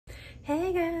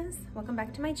Hey guys, welcome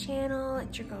back to my channel.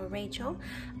 It's your girl Rachel.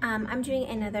 I'm doing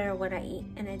another what I eat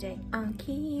in a day on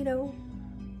keto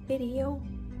video.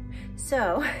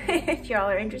 So if y'all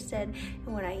are interested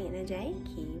in what I eat in a day,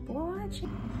 keep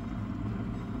watching.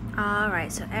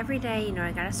 Alright, so every day,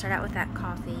 I gotta start out with that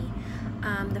coffee.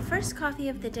 The first coffee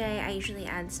of the day, I usually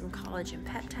add some collagen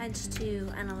peptides to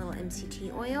and a little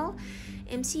MCT oil.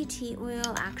 MCT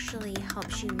oil actually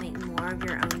helps you make more of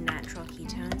your own natural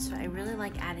ketones, so I really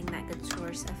like adding that good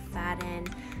source of fat in.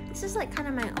 This is like kind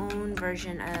of my own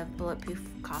version of bulletproof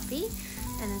coffee,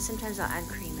 and then sometimes I'll add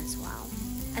cream as well.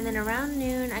 And then around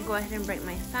noon, I go ahead and break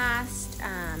my fast.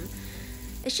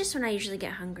 It's just when I usually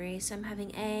get hungry, so I'm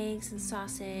having eggs and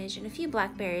sausage and a few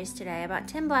blackberries today. About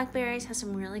 10 blackberries has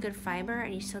some really good fiber,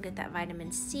 and you still get that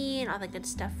vitamin C and all the good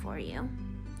stuff for you.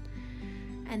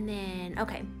 And then,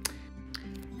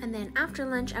 And then after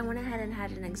lunch, I went ahead and had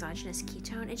an exogenous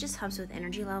ketone. It just helps with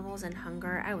energy levels and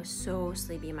hunger. I was so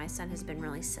sleepy. My son has been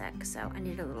really sick, so I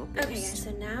need a little boost. Okay guys,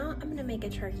 so now I'm gonna make a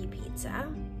turkey pizza,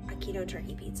 a keto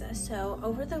turkey pizza. So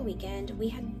over the weekend,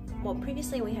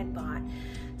 previously we had bought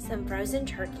some frozen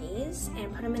turkeys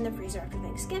and put them in the freezer after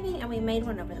Thanksgiving, and we made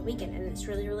one over the weekend, and it's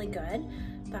really, really good.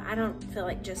 But I don't feel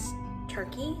like just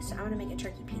turkey, so I'm gonna make a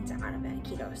turkey pizza out of it,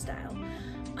 keto style.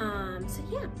 So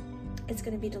yeah. It's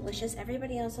gonna be delicious.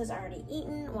 Everybody else has already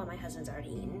eaten. Well, my husband's already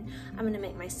eaten. I'm gonna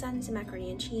make my son some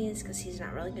macaroni and cheese because he's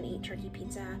not really gonna eat turkey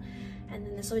pizza. And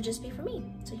then this will just be for me.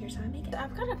 So here's how I make it.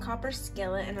 I've got a copper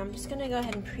skillet, and I'm just gonna go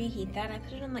ahead and preheat that. I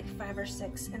put it on like 5 or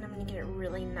 6, and I'm gonna get it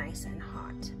really nice and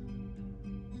hot.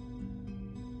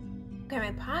 Okay,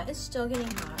 my pot is still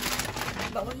getting hot.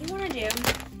 But what you wanna do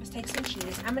is take some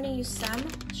cheese. I'm gonna use some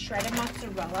shredded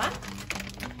mozzarella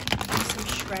and some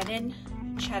shredded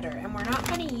cheddar, and we're not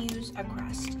going to use a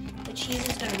crust. The cheese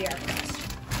is going to be our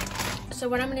crust. So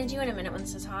what I'm going to do in a minute when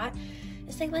this is hot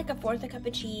is take like 1/4 cup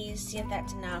of cheese, see if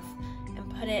that's enough,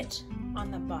 and put it on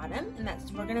the bottom, and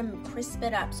we're going to crisp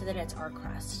it up so that it's our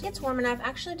crust. It's warm enough.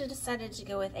 Actually, I decided to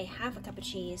go with 1/2 cup of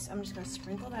cheese. I'm just going to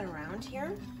sprinkle that around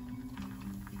here.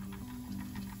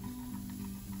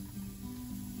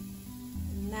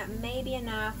 And that may be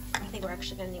enough. I think we're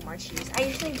actually going to need more cheese. I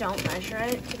usually don't measure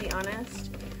it, to be honest.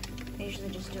 I usually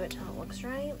just do it till it looks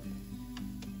right.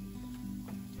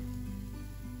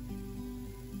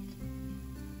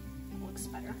 It looks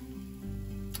better.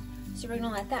 So we're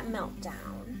gonna let that melt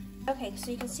down. Okay, so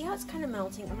you can see how it's kind of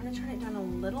melting. I'm gonna turn it down a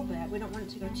little bit. We don't want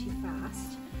it to go too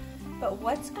fast. But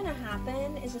what's gonna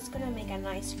happen is it's gonna make a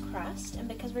nice crust, and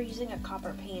because we're using a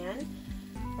copper pan,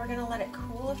 we're gonna let it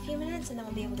cool a few minutes, and then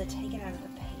we'll be able to take it out of the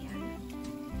pan.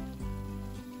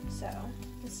 So,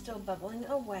 it's still bubbling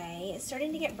away. It's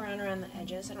starting to get brown around the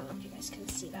edges. I don't know if you guys can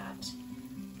see that,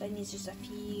 but it needs just a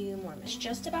few more minutes. It's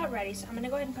just about ready, so I'm gonna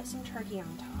go ahead and put some turkey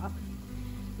on top.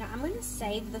 Now I'm gonna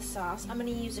save the sauce. I'm gonna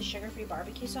use a sugar-free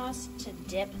barbecue sauce to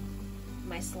dip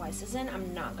my slices in.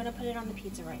 I'm not gonna put it on the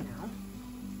pizza right now.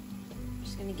 I'm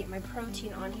just gonna get my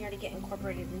protein on here to get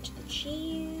incorporated into the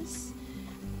cheese.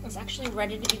 It's actually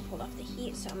ready to be pulled off the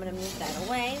heat, so I'm gonna move that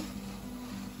away.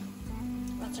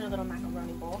 That's our little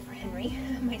macaroni bowl for Henry,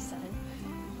 my son.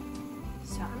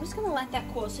 So I'm just gonna let that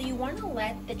cool. So you wanna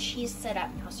let the cheese sit up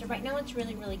now. So right now it's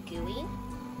really, really gooey.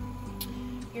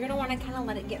 You're gonna wanna kinda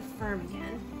let it get firm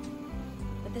again.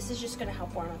 But this is just gonna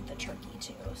help warm up the turkey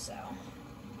too, so.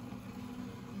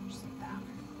 Just like that.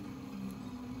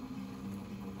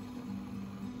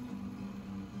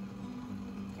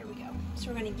 Here we go.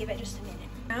 So we're gonna give it just a minute.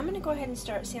 Now I'm gonna go ahead and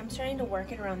see, I'm starting to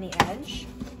work it around the edge.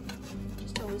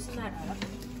 Just to loosen that up.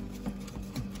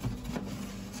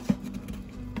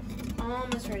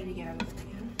 Almost ready to get out of the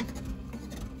pan.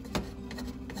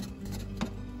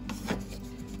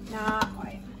 Not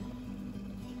quite.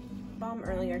 Bomb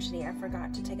earlier today, I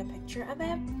forgot to take a picture of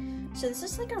it. So this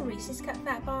is like a Reese's Cut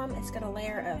Fat Bomb. It's got a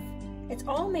layer of, it's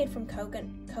all made from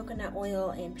coconut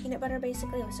oil and peanut butter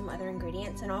basically, with some other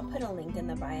ingredients, and I'll put a link in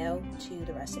the bio to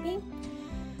the recipe.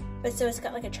 But so it's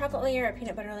got like a chocolate layer, a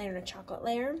peanut butter layer, and a chocolate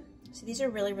layer. So these are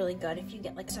really, really good if you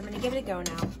get like, so I'm gonna give it a go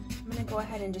now. I'm gonna go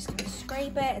ahead and just kind of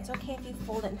scrape it. It's okay if you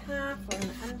fold it in half. We're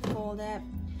gonna unfold it.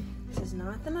 This is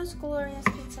not the most glorious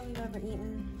pizza we've ever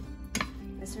eaten.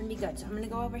 This one would be good. So I'm gonna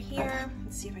go over here.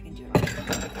 Let's see if I can do it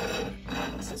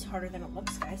on. This is harder than it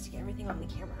looks, guys, to get everything on the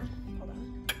camera. Hold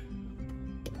on.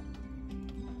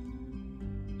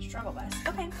 Struggle bus.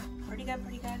 Okay, pretty good,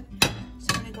 pretty good.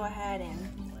 So I'm gonna go ahead and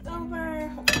pull it over.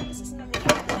 Hopefully this isn't gonna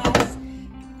get mess.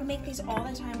 I make these all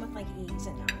the time with like ease,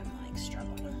 and now I'm like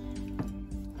struggling.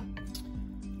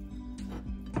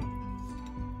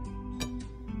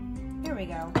 Here we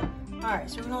go. All right,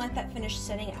 so we're gonna let that finish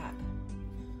setting up.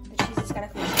 The cheese has gotta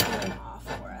finish cooling off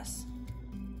for us.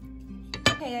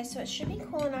 Okay guys, so it should be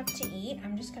cool enough to eat.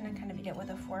 I'm just gonna kind of eat it with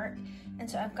a fork. And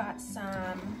so I've got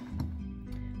some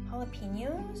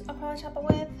jalapenos I'll probably top it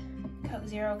with. Coke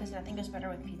Zero, because nothing goes better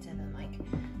with pizza than like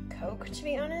Coke, to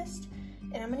be honest.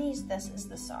 And I'm gonna use this as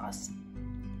the sauce.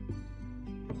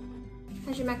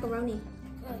 How's your macaroni?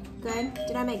 Good.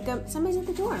 Did I make good? Somebody's at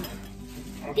the door.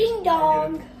 Ding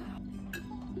dong.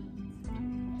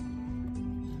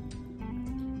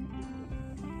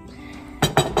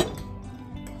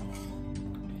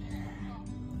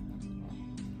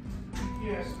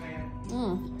 Yes,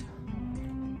 ma'am.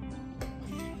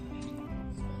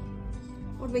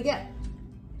 What did we get?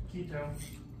 Keto.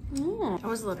 It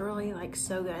was literally like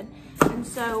so good. And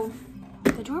so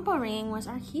the doorbell ringing was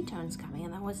our ketones coming,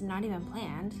 and that was not even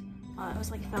planned. It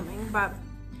was like filming, but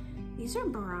these are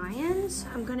Brian's.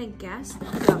 I'm gonna guess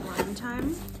that we got one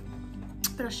time,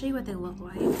 but I'll show you what they look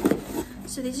like.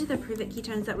 So these are the Prove It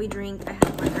ketones that we drink. I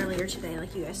had one earlier today,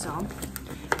 like you guys saw.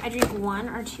 I drink 1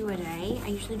 or 2 a day. I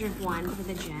usually drink 1 for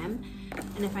the gym,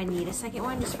 and if I need a second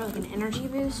one just for like an energy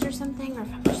boost or something, or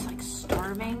if I'm just like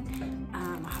starving,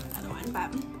 I'll have another one.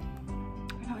 But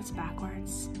I know it's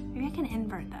backwards. Maybe I can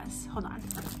invert this. Hold on.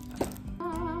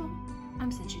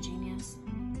 I'm such a genius.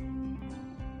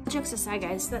 Jokes aside,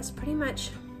 guys, that's pretty much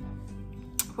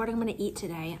what I'm gonna eat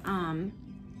today.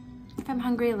 If I'm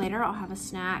hungry later, I'll have a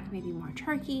snack, maybe more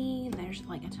turkey. There's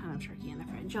like a ton of turkey in the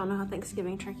fridge. Y'all know how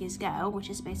Thanksgiving turkeys go, which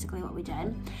is basically what we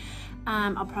did.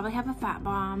 I'll probably have a fat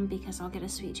bomb because I'll get a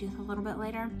sweet tooth a little bit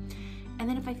later. And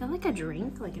then if I feel like a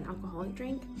drink, like an alcoholic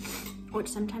drink, which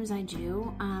sometimes I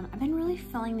do, I've been really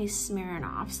filling these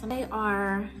Smirnoffs. They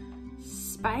are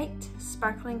spiked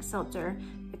sparkling seltzer.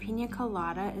 The pina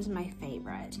colada is my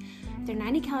favorite. They're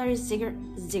 90 calories,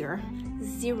 zero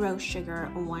sugar,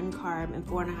 1 carb, and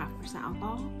 4.5%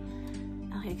 alcohol.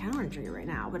 I kind of want to drink it right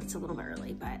now, but it's a little bit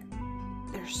early, but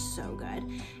they're so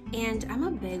good. And I'm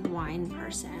a big wine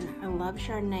person. I love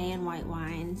Chardonnay and white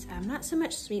wines. Not so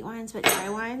much sweet wines, but dry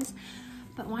wines.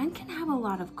 But wine can have a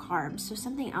lot of carbs. So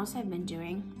something else I've been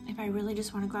doing, if I really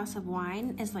just want a glass of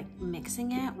wine, is like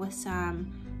mixing it with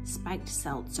some spiked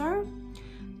seltzer,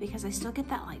 because I still get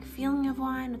that like feeling of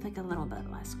wine with like a little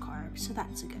bit less carbs. So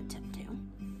that's a good tip too.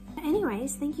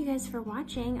 Anyways, thank you guys for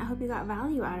watching. I hope you got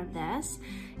value out of this.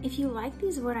 If you like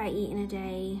these What I Eat in a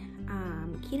Day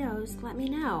ketos, let me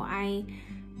know. I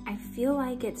feel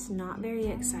like it's not very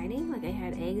exciting. Like I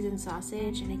had eggs and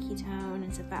sausage and a ketone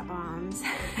and some fat bombs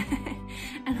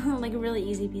and like a really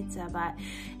easy pizza. But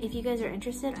if you guys are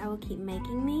interested, I will keep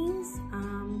making these.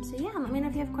 So yeah, let me know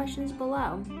if you have questions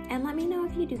below. And let me know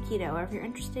if you do keto or if you're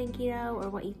interested in keto or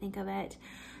what you think of it.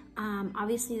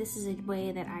 Obviously this is a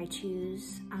way that I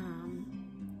choose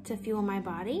to fuel my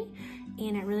body,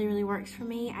 and it really, really works for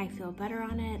me. I feel better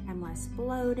on it. I'm less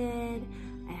bloated.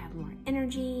 I have more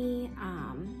energy.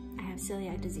 I have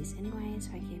celiac disease anyway, so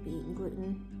I can't be eating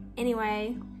gluten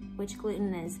anyway, which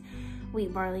gluten is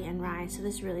wheat, barley, and rye. So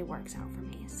this really works out for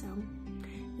me. So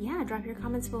yeah, drop your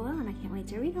comments below and I can't wait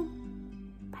to read them.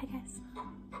 Bye guys.